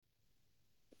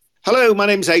Hello, my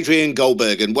name's Adrian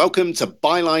Goldberg and welcome to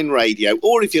Byline Radio,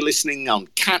 or if you're listening on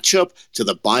catch up to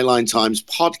the Byline Times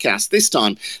podcast. This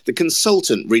time, the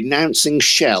consultant renouncing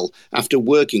Shell after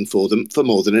working for them for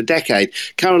more than a decade.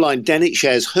 Caroline Dennett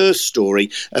shares her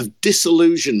story of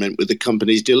disillusionment with the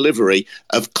company's delivery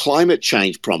of climate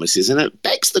change promises, and it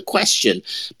begs the question,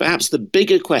 perhaps the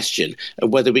bigger question, of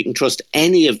whether we can trust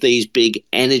any of these big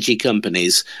energy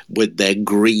companies with their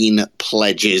green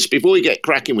pledges. Before we get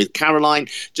cracking with Caroline,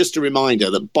 just a reminder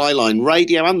that Byline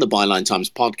Radio and the Byline Times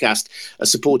podcast are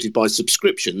supported by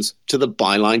subscriptions to the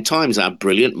Byline Times, our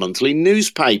brilliant monthly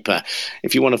newspaper.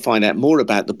 If you want to find out more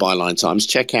about the Byline Times,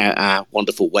 check out our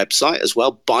wonderful website as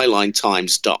well,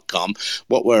 bylinetimes.com.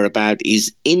 What we're about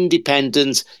is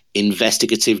independent,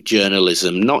 investigative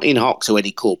journalism, not in hock to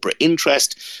any corporate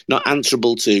interest, not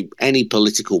answerable to any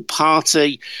political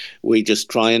party. We just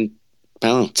try and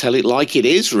tell it like it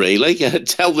is, really.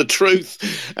 Tell the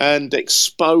truth and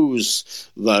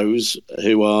expose those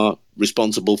who are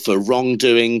responsible for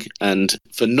wrongdoing and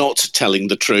for not telling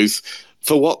the truth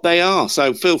for what they are.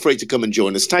 So feel free to come and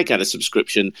join us. Take out a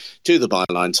subscription to the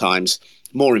Byline Times.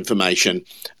 More information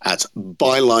at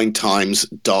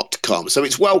bylinetimes.com. So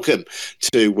it's welcome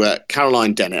to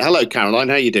Caroline Dennett. Hello, Caroline.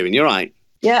 How are you doing? You're right.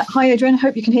 Yeah, hi Adrian,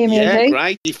 hope you can hear me okay.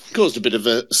 Great. You've caused a bit of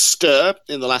a stir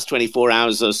in the last 24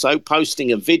 hours or so,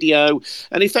 posting a video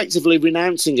and effectively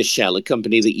renouncing a Shell, a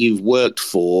company that you've worked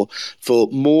for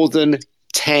more than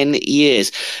 10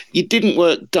 years. You didn't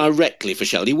work directly for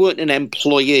Shell. You weren't an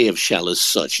employee of Shell as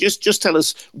such. Just tell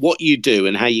us what you do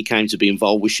and how you came to be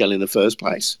involved with Shell in the first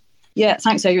place. Yeah,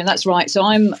 thanks, Adrian. That's right. So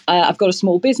I've got a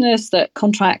small business that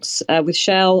contracts with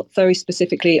Shell very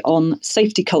specifically on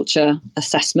safety culture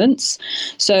assessments.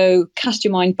 So cast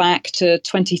your mind back to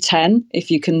 2010, if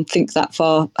you can think that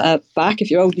far back, if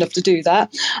you're old enough to do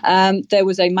that. There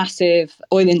was a massive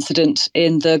oil incident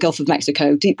in the Gulf of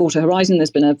Mexico, Deepwater Horizon. There's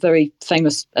been a very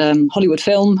famous Hollywood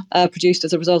film produced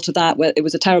as a result of that, where it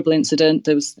was a terrible incident.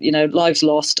 There was, lives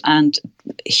lost and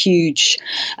huge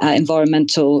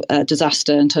environmental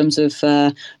disaster in terms of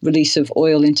release of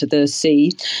oil into the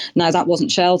sea. Now, that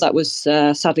wasn't Shell. That was,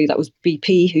 sadly, that was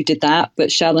BP who did that.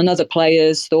 But Shell and other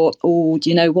players thought, do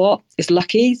you know what? It's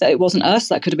lucky that it wasn't us.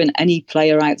 That could have been any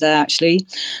player out there, actually.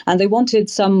 And they wanted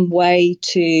some way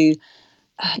to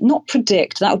not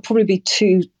predict, that would probably be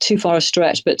too far a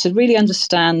stretch, but to really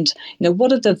understand,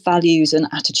 what are the values and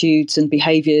attitudes and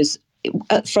behaviours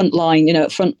at the front line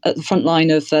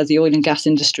of the oil and gas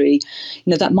industry,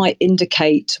 that might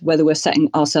indicate whether we're setting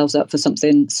ourselves up for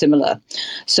something similar.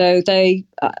 So they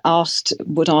asked,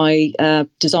 would I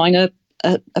design a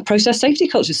process safety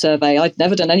culture survey? I'd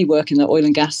never done any work in the oil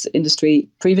and gas industry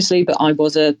previously, but I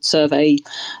was a survey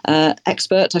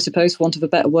expert, I suppose, for want of a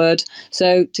better word.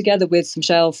 So together with some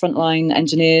Shell frontline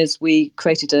engineers, we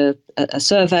created a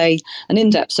survey, an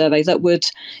in-depth survey that would,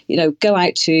 go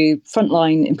out to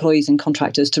frontline employees and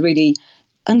contractors to really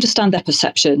understand their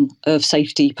perception of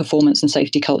safety performance and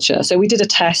safety culture. So we did a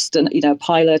test and, a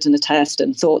pilot and a test,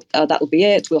 and thought that'll be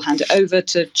it. We'll hand it over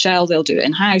to Shell. They'll do it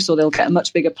in-house, or they'll get a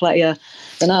much bigger player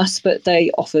than us. But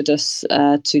they offered us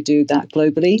to do that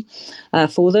globally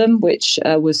for them, which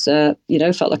was,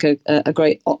 felt like a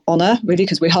great honour, really,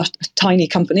 because we are a tiny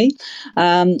company.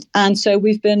 And so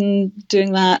we've been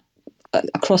doing that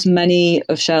across many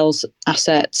of Shell's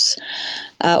assets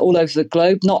all over the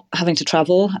globe, not having to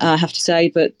travel, I have to say,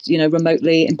 but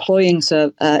remotely employing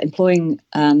survey employees,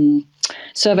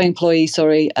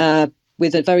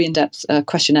 with a very in-depth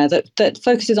questionnaire that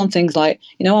focuses on things like,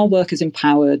 are workers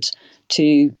empowered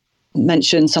to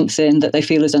mention something that they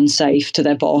feel is unsafe to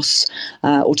their boss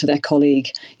or to their colleague?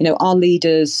 Are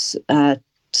leaders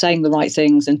saying the right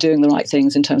things and doing the right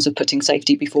things in terms of putting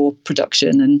safety before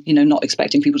production, and not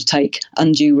expecting people to take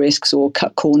undue risks or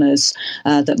cut corners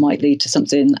that might lead to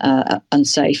something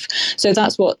unsafe. So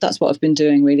that's what I've been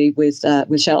doing really with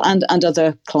Shell and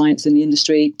other clients in the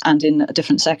industry and in a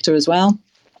different sector as well.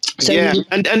 So,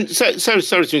 so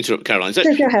sorry to interrupt, Caroline. So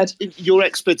go ahead. Your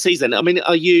expertise then,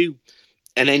 are you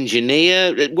an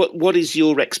engineer? What is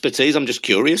your expertise? I'm just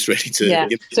curious, really, to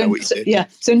know what you do.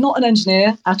 So not an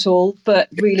engineer at all, but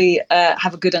really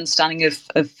have a good understanding of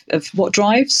what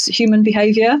drives human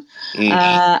behaviour,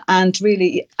 and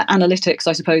really analytics,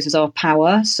 I suppose, is our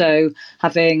power. So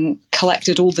having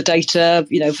collected all the data,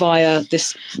 via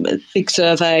this big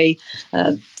survey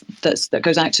that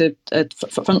goes out to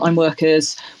frontline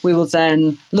workers, we will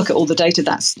then look at all the data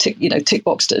that's tick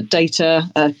box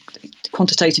data,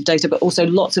 quantitative data, but also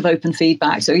lots of open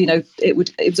feedback. So, it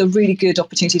was a really good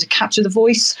opportunity to capture the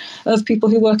voice of people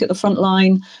who work at the front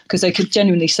line, because they could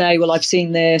genuinely say, well, I've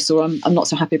seen this, or I'm not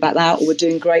so happy about that, or we're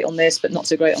doing great on this, but not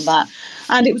so great on that.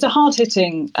 And it was a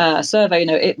hard-hitting survey.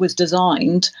 It was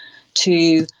designed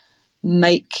to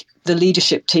make the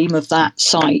leadership team of that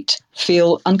site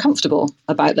feel uncomfortable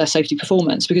about their safety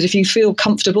performance. Because if you feel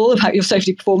comfortable about your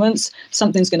safety performance,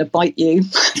 something's going to bite you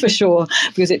for sure,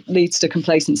 because it leads to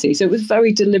complacency. So it was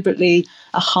very deliberately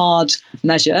a hard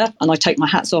measure, and I take my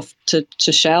hats off to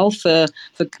Shell for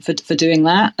doing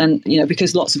that. And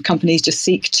because lots of companies just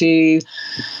seek to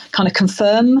kind of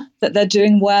confirm that they're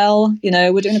doing well.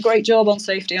 We're doing a great job on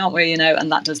safety, aren't we?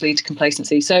 And that does lead to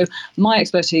complacency. So my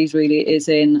expertise really is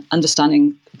in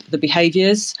understanding the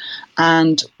behaviours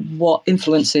and what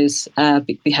influences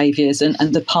behaviours, and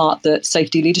the part that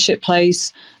safety leadership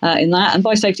plays in that. And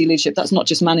by safety leadership, that's not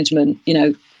just management,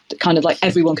 kind of like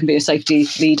everyone can be a safety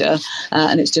leader,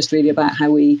 and it's just really about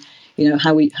how we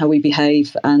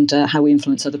behave and how we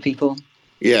influence other people.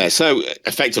 Yeah, so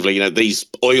effectively, these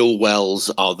oil wells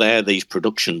are there, these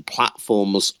production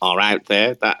platforms are out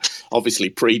there. That obviously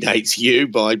predates you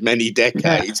by many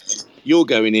decades. You're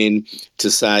going in to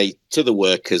say to the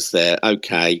workers there,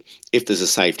 okay, if there's a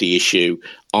safety issue,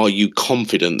 are you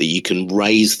confident that you can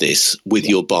raise this with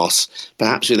your boss,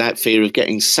 perhaps without fear of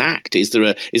getting sacked? Is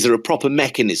there a proper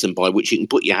mechanism by which you can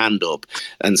put your hand up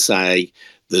and say,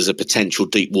 there's a potential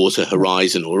deep water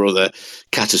horizon or other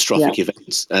catastrophic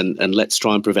events, and let's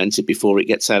try and prevent it before it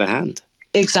gets out of hand?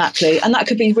 Exactly. And that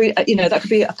could be, that could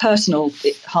be a personal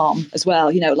harm as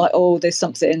well, like, oh, there's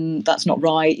something that's not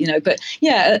right, but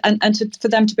yeah. And for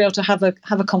them to be able to have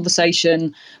a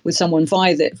conversation with someone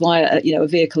via a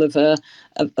vehicle of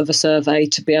a survey,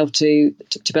 to be able to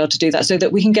do that, so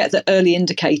that we can get the early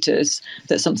indicators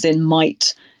that something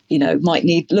might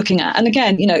need looking at. And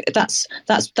again,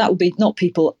 that will be not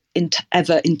people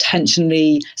ever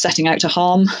intentionally setting out to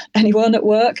harm anyone at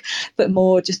work, but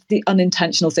more just the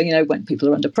unintentional thing, when people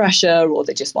are under pressure, or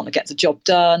they just want to get the job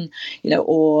done,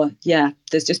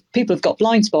 there's just, people have got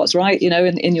blind spots, right?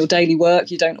 In your daily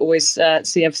work, you don't always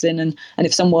see everything. And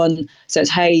if someone says,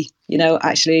 hey,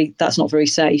 actually, that's not very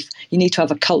safe, you need to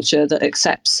have a culture that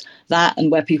accepts that,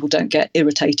 and where people don't get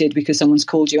irritated because someone's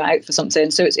called you out for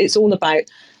something. So it's all about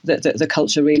the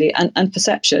culture, really, and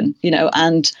perception,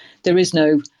 and there is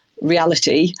no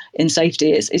reality in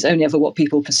safety. It's only ever what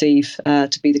people perceive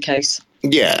to be the case.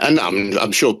 Yeah, and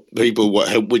I'm sure people,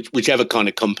 whichever kind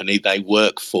of company they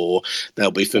work for,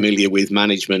 they'll be familiar with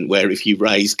management, where if you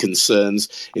raise concerns,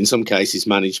 in some cases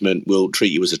management will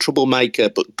treat you as a troublemaker,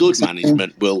 but good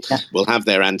management will have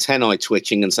their antennae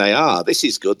twitching and say, this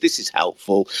is good, this is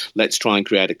helpful, let's try and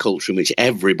create a culture in which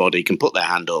everybody can put their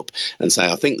hand up and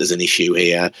say, I think there's an issue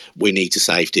here, we need to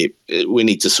sort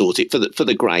it for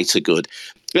the greater good.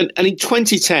 And in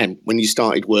 2010, when you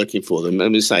started working for them, I'm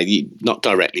going to say not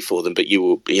directly for them, but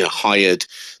you were hired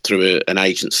through an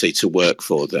agency to work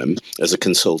for them as a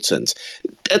consultant.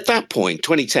 At that point,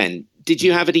 2010, did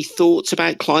you have any thoughts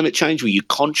about climate change? Were you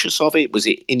conscious of it? Was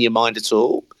it in your mind at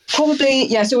all? Probably,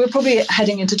 yeah. So we're probably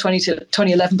heading into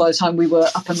 2011 by the time we were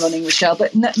up and running with Shell.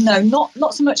 But no,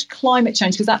 not so much climate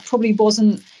change, because that probably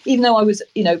wasn't, even though I was,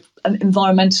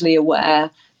 environmentally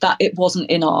aware, that it wasn't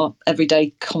in our everyday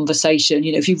conversation.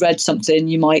 If you read something,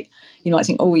 you might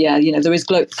think, oh yeah, there is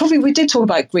probably we did talk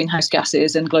about greenhouse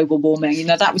gases and global warming.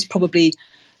 That was probably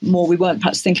more, we weren't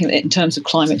perhaps thinking of it in terms of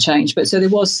climate change, but so there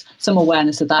was some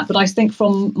awareness of that. But I think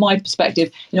from my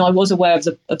perspective, I was aware of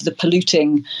the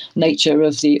polluting nature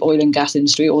of the oil and gas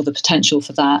industry, or the potential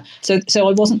for that. So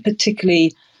I wasn't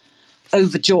particularly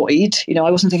overjoyed.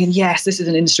 I wasn't thinking, yes, this is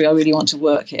an industry I really want to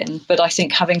work in. But I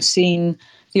think having seen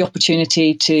the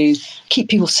opportunity to keep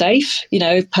people safe,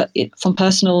 from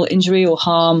personal injury or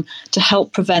harm, to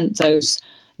help prevent those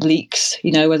leaks,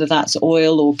 whether that's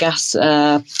oil or gas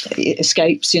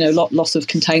escapes, loss of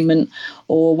containment,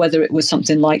 or whether it was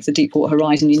something like the Deepwater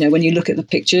Horizon. When you look at the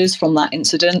pictures from that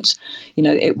incident,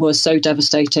 it was so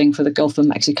devastating for the Gulf of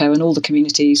Mexico and all the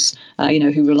communities,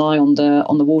 who rely on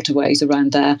the waterways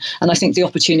around there. And I think the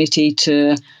opportunity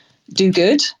to do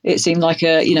good, it seemed like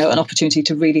an opportunity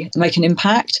to really make an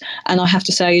impact. And I have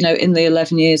to say, in the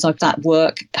 11 years that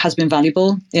work has been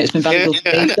valuable. It's been valuable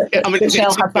to me.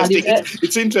 Shell have valued it.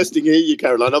 It's interesting to hear you,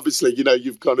 Caroline. Obviously,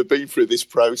 you've kind of been through this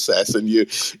process, and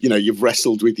you've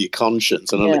wrestled with your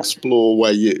conscience, and I'll explore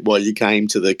why you came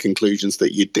to the conclusions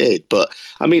that you did. But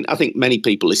I think many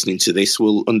people listening to this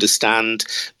will understand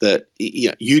that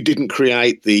you didn't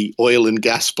create the oil and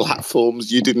gas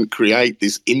platforms, you didn't create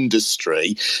this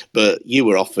industry, but you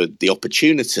were offered the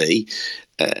opportunity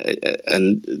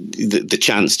and the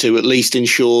chance to at least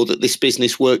ensure that this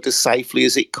business worked as safely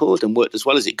as it could and worked as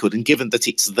well as it could. And given that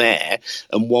it's there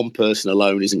and one person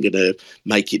alone isn't going to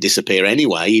make it disappear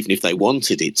anyway, even if they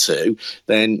wanted it to,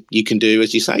 then you can do,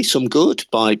 as you say, some good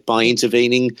by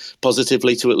intervening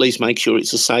positively to at least make sure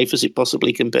it's as safe as it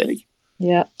possibly can be.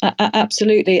 Yeah,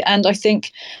 absolutely. And I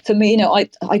think for me,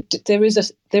 there is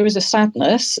a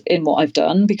sadness in what I've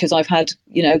done, because I've had,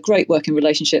 great working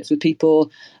relationships with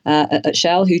people at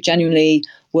Shell who genuinely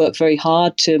work very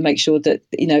hard to make sure that,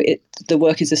 the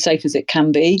work is as safe as it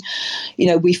can be.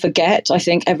 We forget, I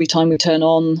think, every time we turn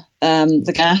on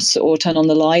the gas or turn on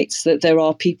the lights, that there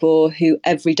are people who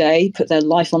every day put their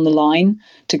life on the line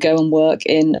to go and work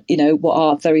in, what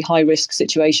are very high risk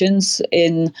situations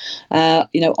on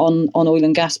oil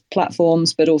and gas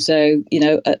platforms, but also,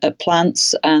 at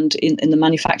plants and in the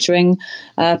manufacturing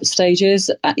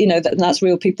stages. That's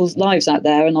real people's lives out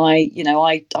there. And I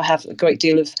have a great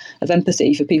deal of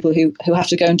empathy for people who have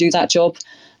to go and do that job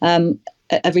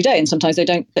every day. And sometimes they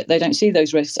don't see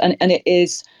those risks. And it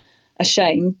is a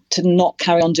shame to not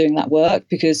carry on doing that work,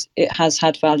 because it has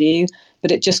had value.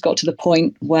 But it just got to the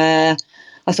point where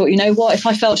I thought, if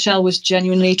I felt Shell was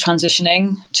genuinely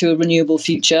transitioning to a renewable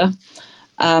future,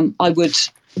 I would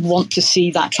want to see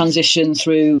that transition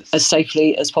through as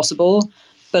safely as possible.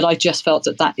 But I just felt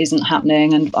that isn't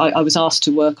happening. And I was asked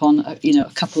to work on, a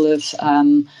couple of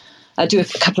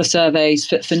surveys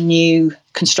for new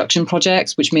construction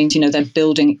projects, which means, they're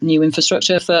building new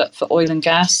infrastructure for oil and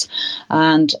gas.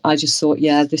 And I just thought,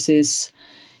 this isn't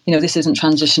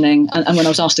transitioning. And when I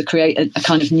was asked to create a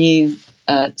kind of new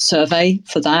survey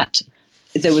for that,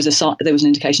 there was an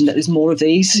indication that there's more of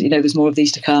these, there's more of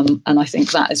these to come. And I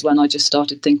think that is when I just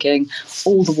started thinking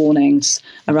all the warnings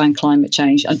around climate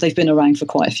change, and they've been around for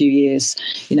quite a few years,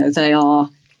 they are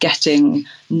getting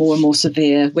more and more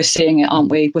severe. We're seeing it,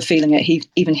 aren't we? We're feeling it.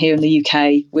 Even here in the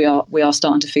UK, we are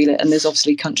starting to feel it. And there's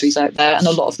obviously countries out there, and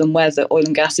a lot of them where the oil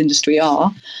and gas industry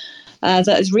are,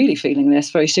 that is really feeling this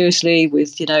very seriously,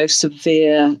 with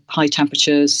severe high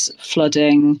temperatures,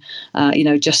 flooding,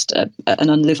 just an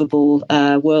unlivable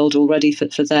world already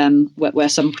for them, where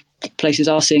some places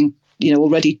are seeing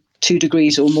already 2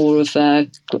 degrees or more of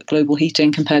global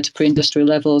heating compared to pre-industrial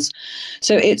levels.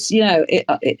 So it's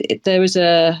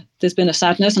there's been a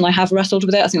sadness, and I have wrestled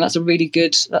with it. I think that's a really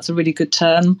good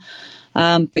term.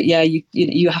 But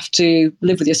you have to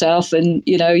live with yourself, and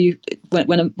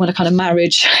when a kind of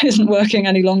marriage isn't working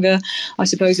any longer, I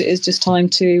suppose it is just time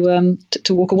to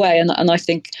walk away. And I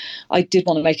think I did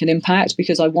want to make an impact,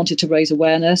 because I wanted to raise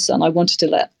awareness, and I wanted to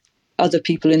let other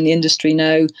people in the industry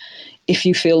know, if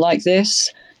you feel like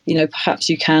this, perhaps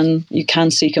you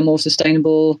can seek a more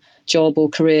sustainable job or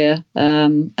career,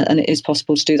 and it is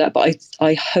possible to do that. But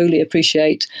I wholly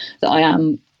appreciate that I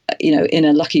am in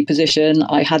a lucky position.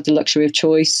 I had the luxury of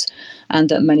choice, and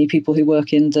that many people who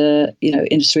work in the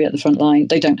industry at the front line,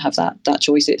 they don't have that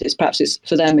choice. It's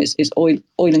for them it's oil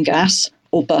and gas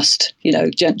or bust.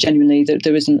 Genuinely,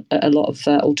 there isn't a lot of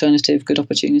alternative good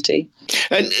opportunity.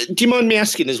 And do you mind me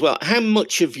asking as well, how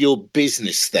much of your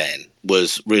business then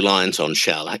was reliant on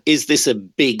Shell? Is this a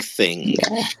big thing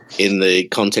in the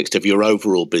context of your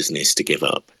overall business to give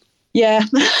up? Yeah,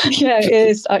 it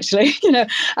is actually,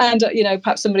 and,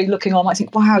 perhaps somebody looking on might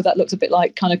think, wow, that looks a bit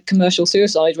like kind of commercial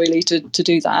suicide, really, to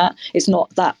do that. It's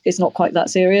not quite that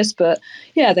serious, but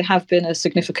yeah, they have been a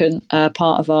significant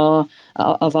part of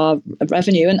our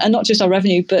revenue, and not just our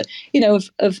revenue, but,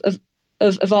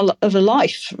 of a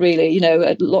life, really,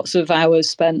 lots of hours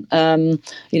spent,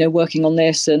 working on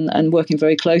this and working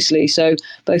very closely. So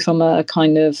both from a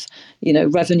kind of,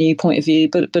 revenue point of view,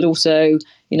 but also,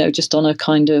 just on a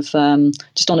kind of,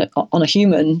 just on a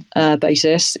human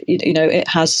basis, it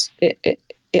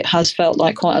has felt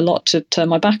like quite a lot to turn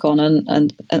my back on,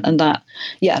 and that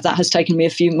has taken me a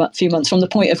few months from the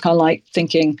point of kind of like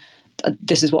thinking,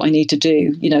 this is what I need to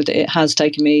do. That it has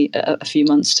taken me a few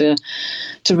months to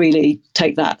really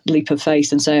take that leap of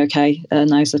faith and say, okay,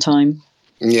 now's the time.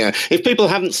 Yeah. If people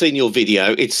haven't seen your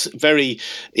video, it's very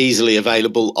easily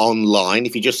available online.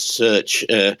 If you just search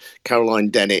Caroline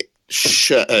Dennett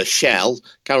Shell,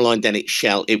 Caroline Dennett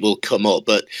Shell, it will come up.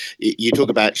 But you talk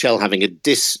about Shell having a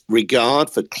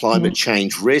disregard for climate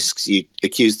change risks. You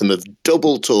accuse them of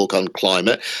double talk on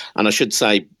climate. And I should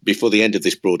say, before the end of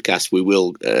this broadcast, we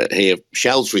will hear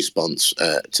Shell's response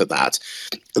to that.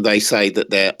 They say that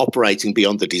they're operating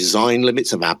beyond the design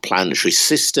limits of our planetary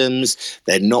systems.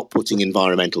 They're not putting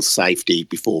environmental safety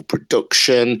before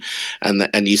production.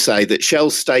 And you say that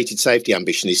Shell's stated safety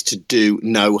ambition is to do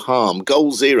no harm.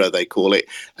 Goal zero, they call it.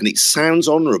 And it sounds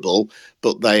on vulnerable,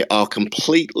 but they are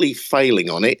completely failing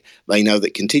on it. They know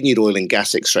that continued oil and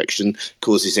gas extraction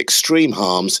causes extreme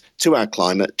harms to our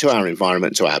climate, to our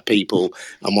environment, to our people.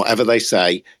 And whatever they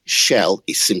say, Shell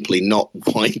is simply not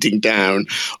winding down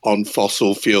on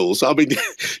fossil fuels. I mean,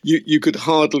 you could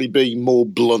hardly be more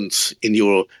blunt in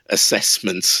your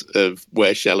assessment of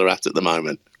where Shell are at the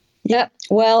moment. Yeah,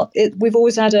 well, we've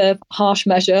always had a harsh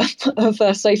measure of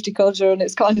safety culture, and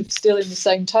it's kind of still in the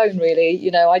same tone,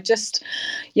 really. I just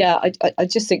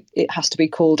think it has to be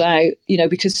called out,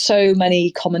 because so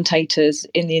many commentators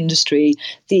in the industry,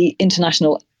 the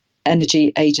International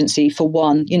Energy Agency, for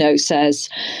one, says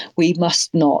we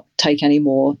must not take any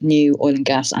more new oil and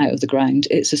gas out of the ground.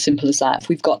 It's as simple as that. If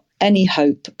we've got any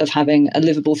hope of having a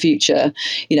livable future,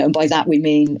 and by that we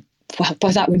mean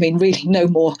really no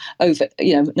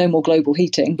more global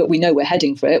heating, but we know we're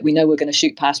heading for it. We know we're going to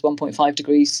shoot past 1.5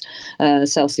 degrees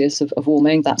Celsius of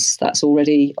warming. That's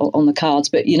already on the cards.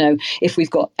 But if we've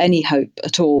got any hope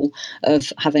at all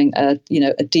of having a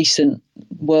decent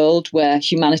world where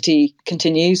humanity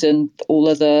continues and all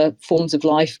other forms of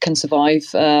life can survive,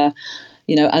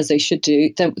 as they should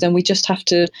do, then we just have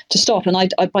to stop. And I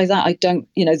by that I don't,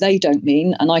 they don't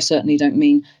mean, and I certainly don't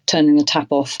mean turning the tap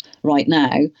off right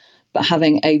now, but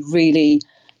having a really,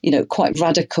 quite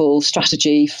radical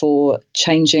strategy for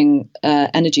changing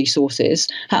energy sources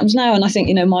happens now. And I think,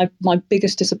 my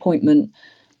biggest disappointment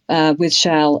with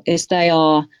Shell is they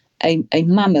are a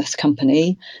mammoth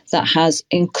company that has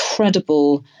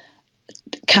incredible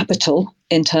capital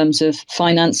in terms of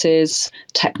finances,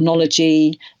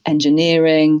 technology,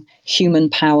 engineering, human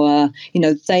power.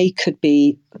 They could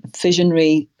be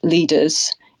visionary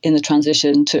leaders in the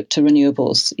transition to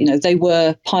renewables. They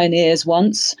were pioneers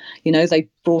once. They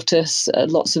brought us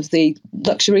lots of the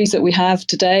luxuries that we have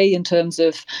today in terms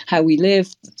of how we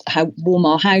live, how warm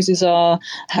our houses are,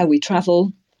 how we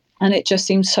travel. And it just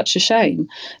seems such a shame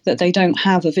that they don't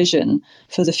have a vision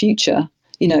for the future.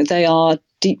 They are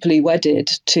deeply wedded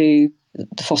to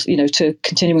to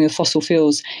continuing with fossil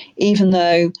fuels, even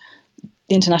though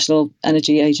the International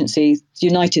Energy Agency,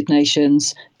 United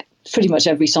Nations, pretty much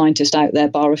every scientist out there,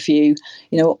 bar a few,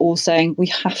 are all saying we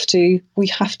have to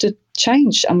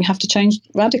change, and we have to change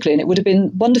radically. And it would have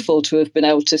been wonderful to have been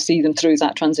able to see them through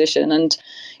that transition. And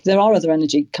there are other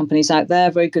energy companies out there.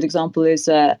 A very good example is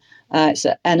it's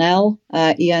Enel,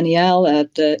 ENEL,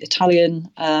 the Italian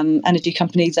energy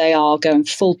company. They are going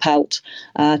full pelt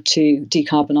to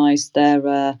decarbonise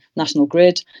their national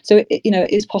grid. So it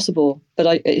is possible,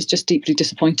 but it's just deeply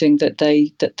disappointing that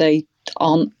they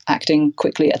aren't acting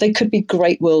quickly. They could be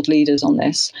great world leaders on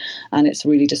this, and it's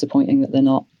really disappointing that they're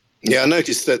not. Yeah, I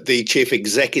noticed that the chief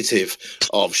executive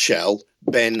of Shell,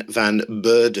 Ben van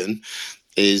Beurden,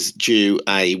 is due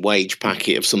a wage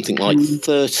packet of something like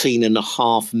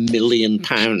 £13.5 million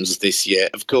this year.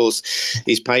 Of course,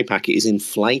 his pay packet is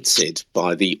inflated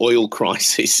by the oil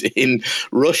crisis in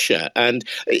Russia. And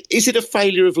is it a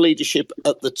failure of leadership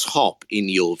at the top, in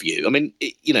your view? I mean,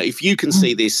 if you can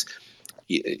see this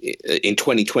in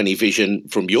 2020 vision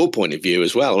from your point of view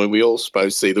as well. I mean, we all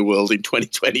suppose see the world in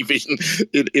 2020 vision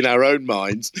in our own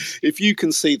minds. If you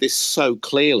can see this so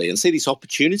clearly and see this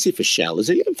opportunity for Shell as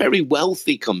a very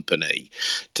wealthy company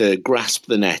to grasp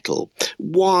the nettle,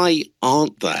 why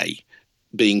aren't they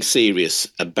being serious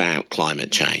about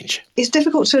climate change? It's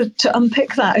difficult to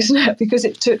unpick that, isn't it? Because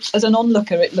as an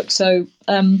onlooker, it looks so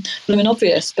blooming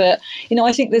obvious. But,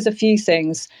 I think there's a few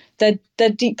things. They're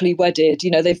deeply wedded.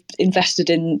 They've invested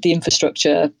in the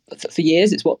infrastructure for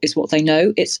years. It's what they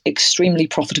know. It's extremely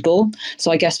profitable.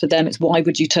 So I guess for them, it's why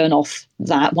would you turn off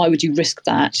that? Why would you risk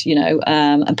that?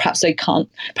 And perhaps they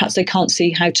can't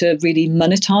see how to really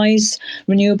monetize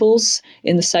renewables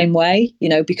in the same way.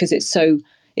 Because it's so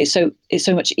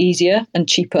much easier and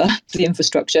cheaper for the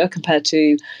infrastructure compared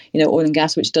to oil and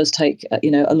gas, which does take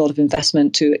a lot of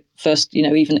investment to first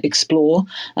even explore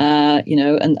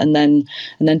and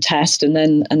then test and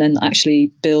then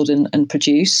actually build and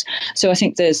produce. So I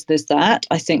think there's that.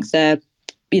 I think they're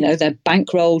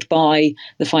bankrolled by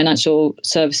the financial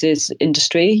services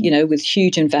industry, with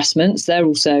huge investments. They're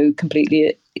also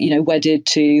completely wedded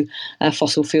to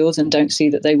fossil fuels and don't see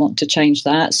that they want to change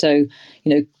that. So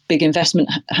big investment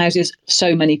houses,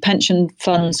 so many pension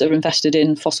funds are invested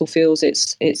in fossil fuels.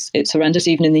 It's horrendous.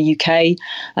 Even in the UK,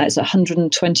 it's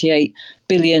 128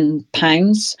 billion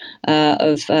pounds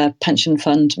of pension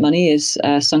fund money is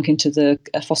sunk into the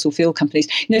fossil fuel companies.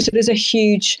 So there's a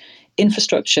huge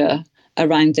infrastructure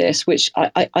around this, which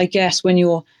I guess when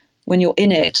you're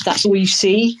in it, that's all you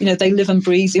see. They live and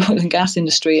breathe the oil and gas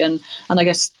industry, and I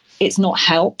guess it's not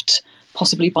helped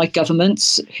possibly by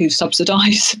governments who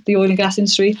subsidise the oil and gas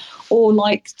industry, or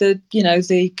like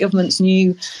the government's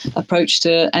new approach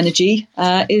to energy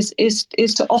is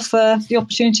to offer the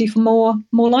opportunity for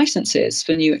more licences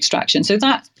for new extraction. So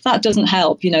that doesn't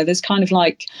help. There's kind of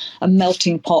like a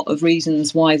melting pot of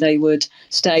reasons why they would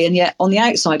stay, and yet on the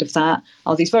outside of that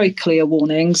are these very clear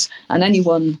warnings, and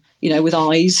anyone with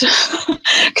eyes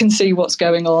can see what's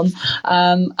going on.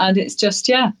 And it's just,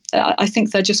 I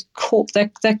think they're just caught.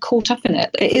 They're caught up in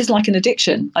it. It is like an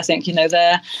addiction. I think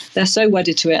they're so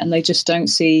wedded to it, and they just don't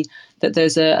see that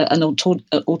there's an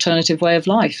alternative way of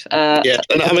life. And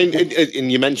I mean,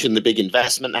 and you mentioned the big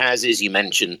investment houses. You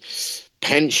mentioned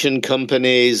pension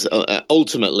companies.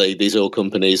 Ultimately, these oil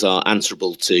companies are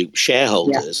answerable to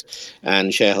shareholders,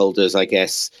 and shareholders, I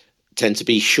guess, tend to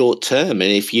be short term.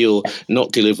 And if you're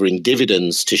not delivering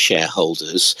dividends to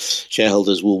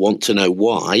shareholders will want to know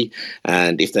why.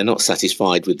 And if they're not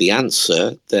satisfied with the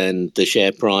answer, then the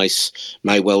share price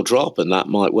may well drop, and that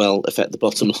might well affect the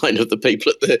bottom line of the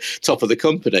people at the top of the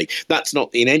company. That's not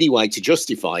in any way to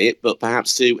justify it, but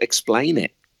perhaps to explain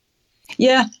it.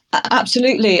 Yeah,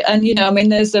 absolutely. And,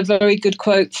 there's a very good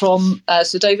quote from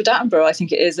Sir David Attenborough, I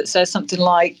think it is, that says something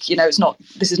like,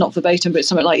 this is not verbatim, but it's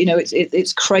something like,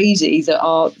 it's crazy that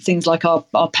our things like our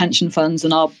pension funds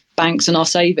and our banks and our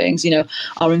savings,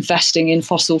 are investing in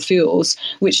fossil fuels,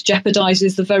 which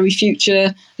jeopardizes the very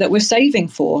future that we're saving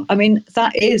for. I mean,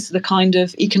 that is the kind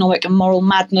of economic and moral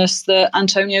madness that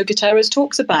Antonio Guterres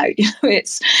talks about.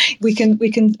 We can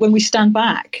when we stand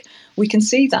back, we can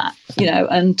see that,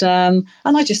 and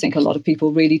I just think a lot of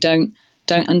people really don't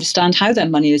understand how their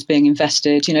money is being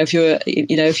invested. If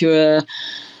you're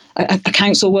a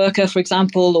council worker, for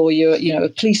example, or you're a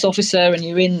police officer and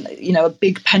you're in a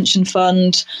big pension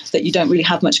fund that you don't really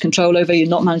have much control over, you're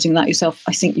not managing that yourself,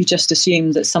 I think you just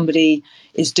assume that somebody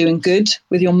is doing good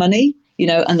with your money,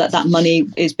 and that money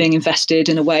is being invested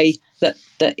in a way that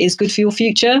is good for your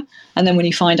future. And then when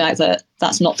you find out that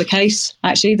that's not the case,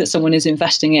 actually, that someone is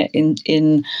investing it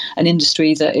in an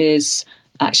industry that is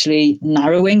actually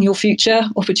narrowing your future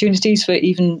opportunities for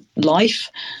even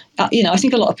life, I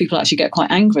think a lot of people actually get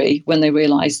quite angry when they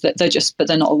realise that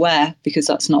they're not aware, because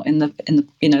that's not in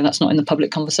the public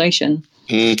conversation.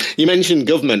 You mentioned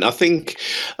government. I think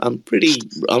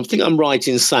I'm right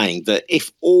in saying that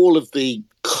if all of the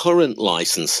current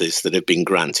licenses that have been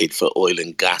granted for oil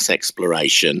and gas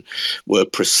exploration were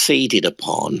proceeded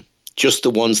upon, just the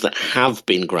ones that have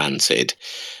been granted,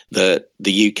 that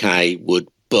the UK would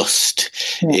bust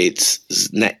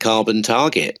its net carbon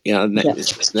target,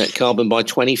 net carbon by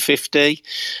 2050.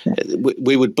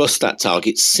 We would bust that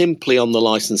target simply on the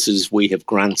licenses we have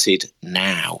granted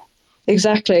now.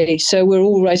 Exactly. So we're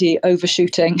already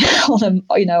overshooting on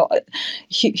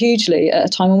hugely at a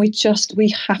time when we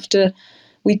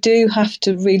do have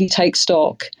to really take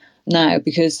stock now,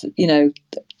 because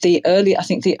the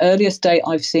earliest date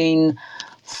I've seen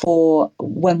for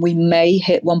when we may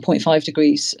hit 1.5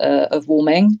 degrees of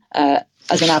warming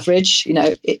as an average,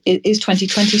 it is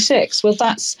 2026. Well,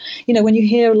 that's, when you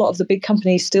hear a lot of the big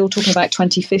companies still talking about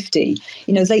 2050,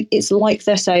 it's like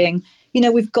they're saying,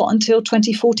 we've got until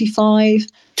 2045,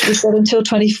 we've got until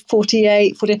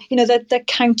 2048, they're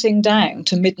counting down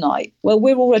to midnight. Well,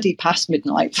 we're already past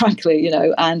midnight, frankly,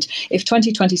 and if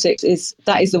 2026 is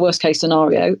the worst case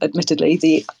scenario, admittedly,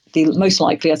 the most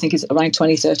likely, I think, is around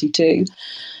 2032.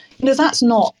 That's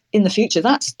not in the future.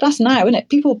 That's now, isn't it?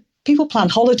 People plan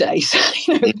holidays,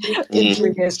 in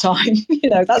 3 years' time.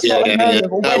 That's not unheard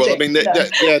of. Well, I mean,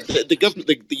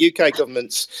 the UK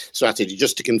government's strategy,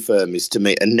 just to confirm, is to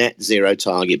meet a net zero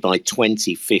target by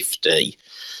 2050,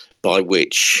 by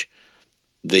which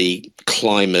the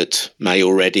climate may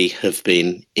already have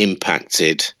been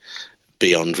impacted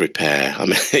beyond repair. I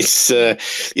mean, it's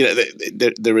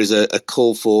there is a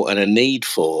call for and a need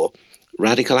for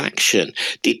radical action.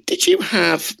 Did you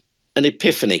have an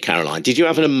epiphany, Caroline? Did you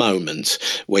have a moment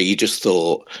where you just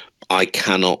thought, I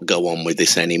cannot go on with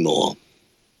this anymore?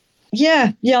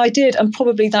 Yeah, I did, and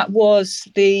probably that was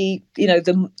the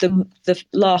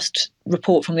last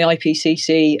report from the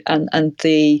IPCC and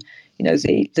the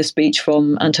speech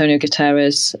from Antonio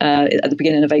Guterres at the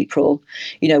beginning of April,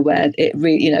 where it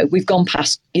really, we've gone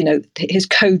past, his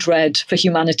code red for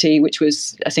humanity, which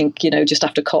was, I think, just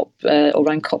after COP or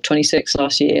around COP26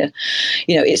 last year.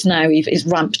 It's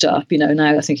ramped up.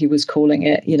 Now I think he was calling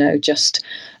it, just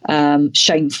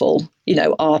shameful.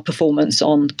 Our performance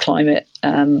on climate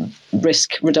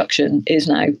risk reduction is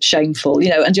now shameful.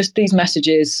 And just these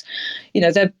messages,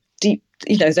 they're deep.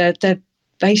 They're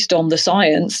based on the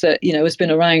science that has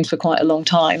been around for quite a long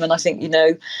time, and I think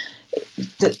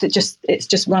that it's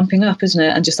just ramping up, isn't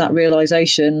it? And just that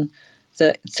realization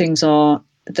that things are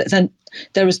then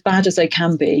they're as bad as they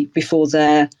can be before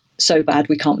they're so bad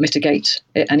we can't mitigate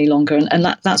it any longer. And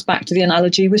that's back to the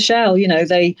analogy with Shell.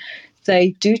 They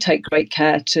do take great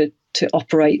care to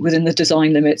operate within the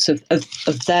design limits of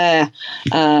their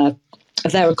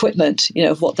equipment,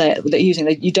 of what they're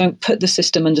using. You don't put the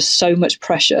system under so much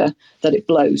pressure that it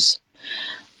blows.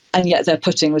 And yet they're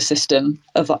putting the system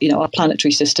of our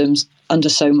planetary systems under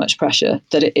so much pressure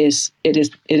that it is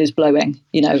blowing.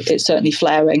 It's certainly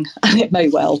flaring, and it may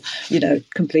well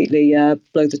completely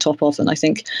blow the top off. And I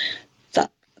think that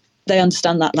they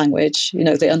understand that language.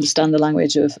 They understand the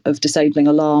language of disabling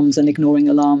alarms and ignoring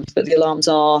alarms, but the alarms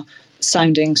are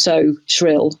sounding so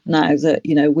shrill now that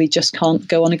we just can't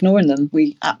go on ignoring them.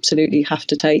 We absolutely have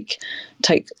to take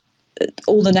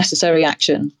all the necessary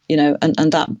action,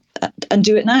 and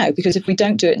do it now, because if we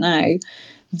don't do it now,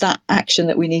 that action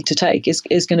that we need to take is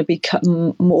going to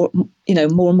become more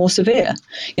and more severe.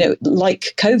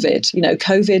 Like COVID.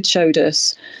 COVID showed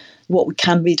us what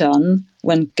can be done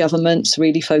when governments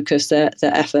really focus their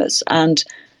efforts. And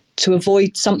to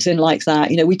avoid something like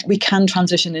that, we can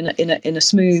transition in a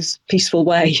smooth, peaceful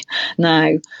way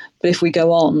now. But if we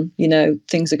go on,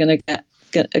 things are going to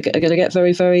get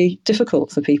very, very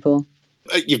difficult for people.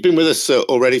 You've been with us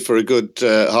already for a good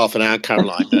half an hour,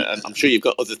 Caroline. I'm sure you've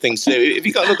got other things to do. Have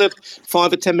you got another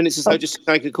 5 or 10 minutes or so just to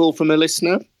take a call from a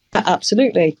listener?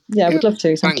 Absolutely. Yeah, I would love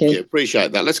to. Thank you.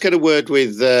 Appreciate that. Let's get a word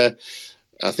with,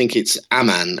 I think it's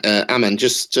Aman. Aman,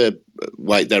 just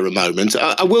wait there a moment.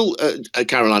 I will,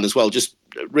 Caroline, as well, just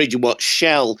read you what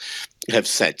Shell have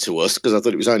said to us, because I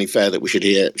thought it was only fair that we should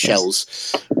hear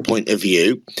Shell's point of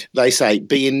view. They say,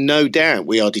 be in no doubt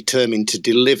we are determined to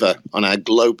deliver on our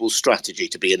global strategy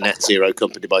to be a net zero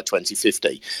company by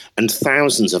 2050, and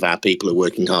thousands of our people are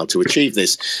working hard to achieve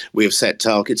this. We have set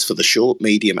targets for the short,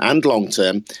 medium and long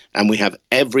term, and we have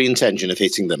every intention of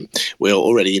hitting them. We are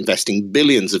already investing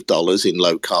billions of dollars in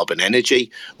low carbon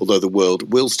energy, although the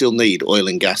world will still need oil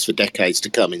and gas for decades to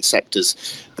come in sectors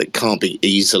that can't be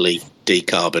easily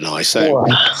decarbonised. So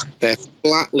they're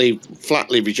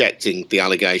flatly rejecting the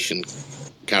allegation,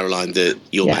 Caroline, that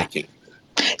you're making.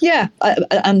 Yeah,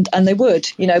 and they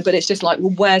would, but it's just like,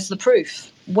 well, where's the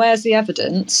proof? Where's the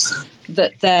evidence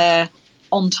that they're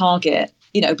on target?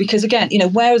 Because again,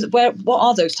 what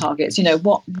are those targets?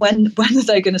 When are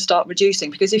they going to start reducing?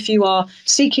 Because if you are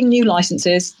seeking new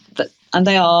licenses, and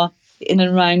they are in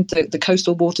and around the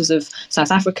coastal waters of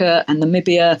South Africa and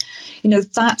Namibia,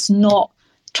 that's not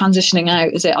transitioning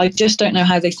out, is it? I just don't know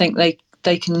how they think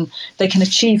they can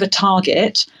achieve a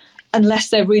target unless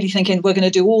they're really thinking we're going to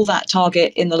do all that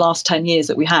target in the last 10 years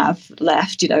that we have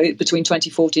left, between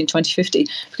 2040 and 2050.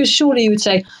 Because surely you would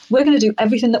say we're going to do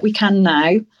everything that we can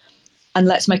now, and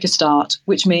let's make a start,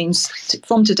 which means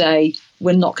from today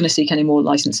we're not going to seek any more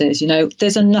licenses.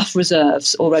 There's enough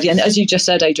reserves already, and as you just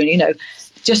said, Adrian,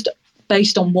 just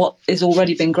based on what is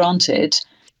already been granted,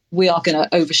 we are going to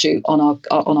overshoot on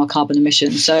our carbon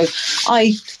emissions. So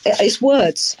it's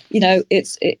words,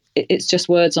 it's just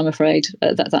words. I'm afraid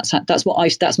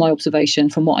that's my observation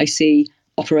from what I see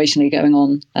operationally going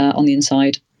on the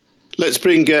inside. Let's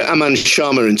bring Aman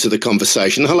Sharma into the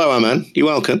conversation. Hello, Aman. You're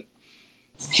welcome.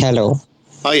 Hello.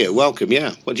 Oh yeah, welcome.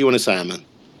 Yeah. What do you want to say, Aman?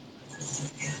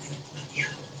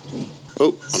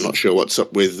 Oh, I'm not sure what's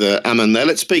up with Aman there.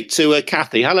 Let's speak to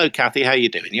Kathy. Hello, Kathy. How are you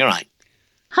doing? You all right?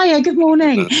 Hiya, good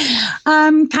morning.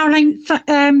 Caroline,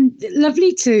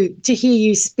 lovely to hear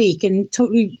you speak, and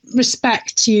totally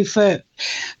respect you for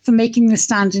making the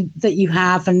stand that you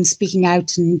have and speaking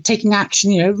out and taking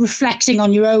action, reflecting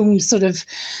on your own sort of,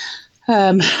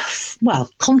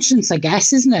 conscience, I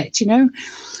guess, isn't it?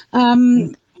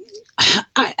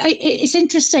 It's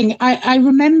interesting. I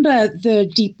remember the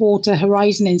Deepwater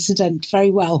Horizon incident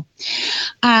very well.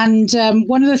 And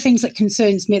one of the things that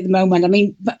concerns me at the moment,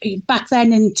 back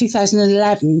then in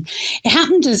 2011, it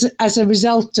happened as a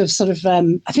result of sort of,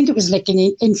 I think it was like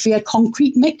an inferior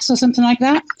concrete mix or something like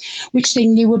that, which they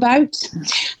knew about.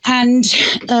 And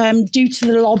due to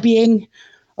the lobbying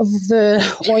of the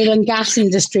oil and gas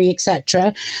industry,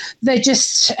 etc.,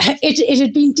 it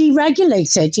had been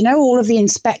deregulated. All of the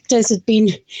inspectors had been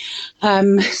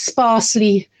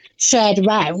sparsely shared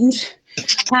around,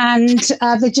 and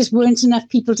there just weren't enough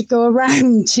people to go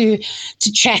around to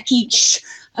check each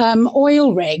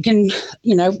oil rig. And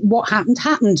what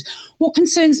happened. What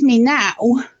concerns me now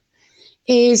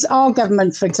is our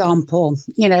government, for example,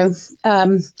 in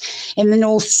the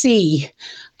North Sea.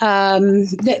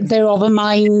 They're of a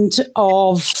mind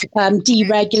of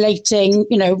deregulating,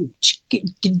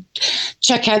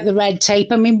 check out the red tape.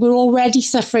 We're already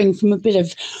suffering from a bit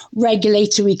of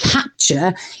regulatory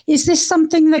capture. Is this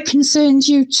something that concerns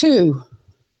you too?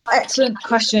 excellent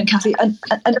question, Kathy. And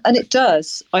it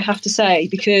does, I have to say,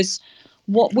 because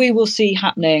what we will see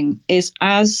happening is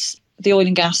as the oil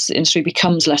and gas industry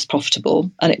becomes less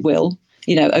profitable, and it will,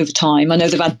 over time. I know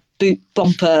they've had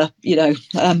bumper,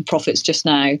 profits just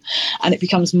now, and it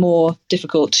becomes more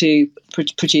difficult to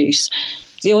produce.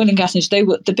 The oil and gas industry,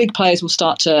 the big players will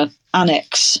start to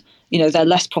annex, their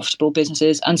less profitable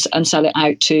businesses and sell it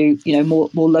out to,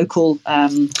 more local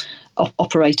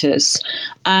operators.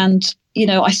 And,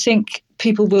 I think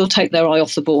people will take their eye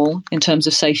off the ball in terms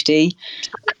of safety.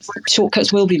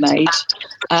 Shortcuts will be made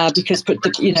because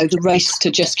the race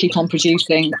to just keep on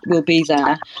producing will be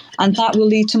there, and that will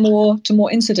lead to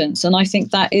more incidents. And I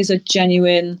think that is a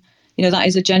genuine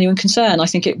concern. I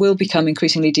think it will become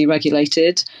increasingly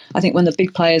deregulated. I think when the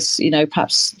big players,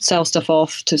 perhaps sell stuff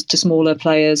off to smaller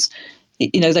players,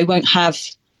 they won't have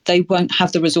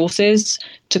the resources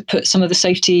to put some of the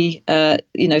safety,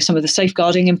 some of the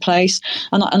safeguarding in place.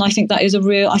 And I think that is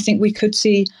I think we could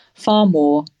see far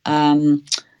more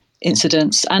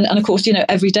incidents. And of course,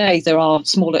 every day there are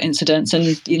smaller incidents.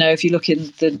 And, if you look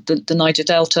in the Niger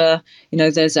Delta,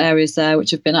 there's areas there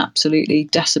which have been absolutely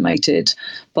decimated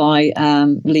by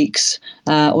leaks,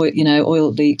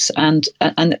 oil leaks and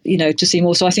to see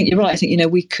more. So I think you're right. I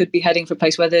think, we could be heading for a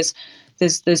place where there's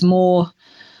more,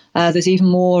 there's even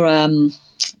more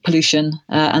pollution,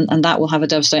 and that will have a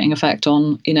devastating effect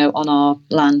on our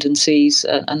land and seas,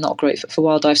 and not great for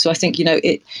wildlife. So I think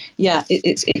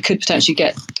it could potentially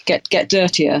get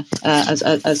dirtier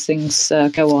as things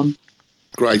go on.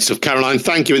 Great stuff, Caroline.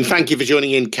 Thank you, and thank you for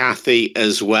joining in, Kathy,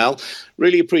 as well.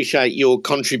 Really appreciate your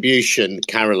contribution,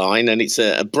 Caroline, and it's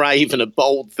a brave and a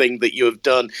bold thing that you have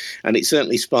done, and it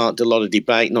certainly sparked a lot of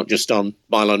debate, not just on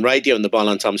Byline Radio and the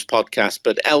Byline Times podcast,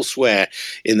 but elsewhere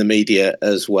in the media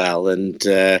as well. And,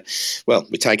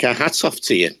 we take our hats off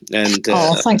to you. And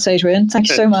thanks, Adrian. Thank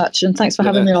you so much, and thanks for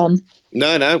having me on.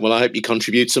 No. Well, I hope you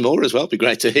contribute some more as well. It'd be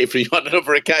great to hear from you on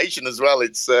another occasion as well.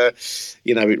 It's,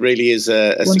 it really is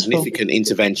a significant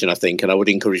intervention, I think, and I would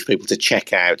encourage people to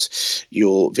check out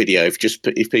your video.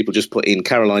 If people just put in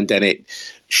Caroline Dennett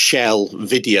Shell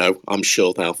video, I'm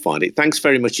sure they'll find it. Thanks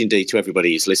very much indeed to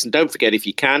everybody who's listened. Don't forget, if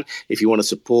you want to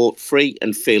support free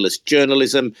and fearless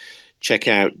journalism, check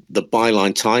out the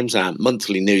Byline Times, our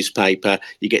monthly newspaper.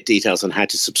 You get details on how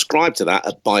to subscribe to that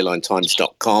at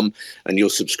bylinetimes.com. And your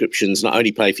subscriptions not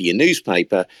only pay for your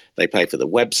newspaper, they pay for the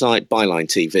website, Byline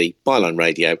TV, Byline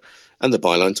Radio, and the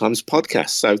Byline Times podcast.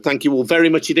 So thank you all very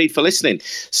much indeed for listening.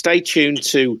 Stay tuned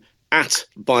to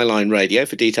 @Byline Radio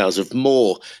for details of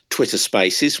more Twitter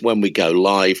Spaces when we go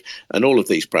live, and all of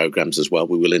these programmes as well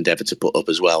we will endeavour to put up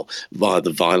as well via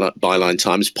the Byline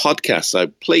Times podcast. So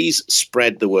please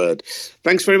spread the word.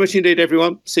 Thanks very much indeed,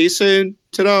 everyone. See you soon.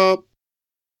 Ta-da.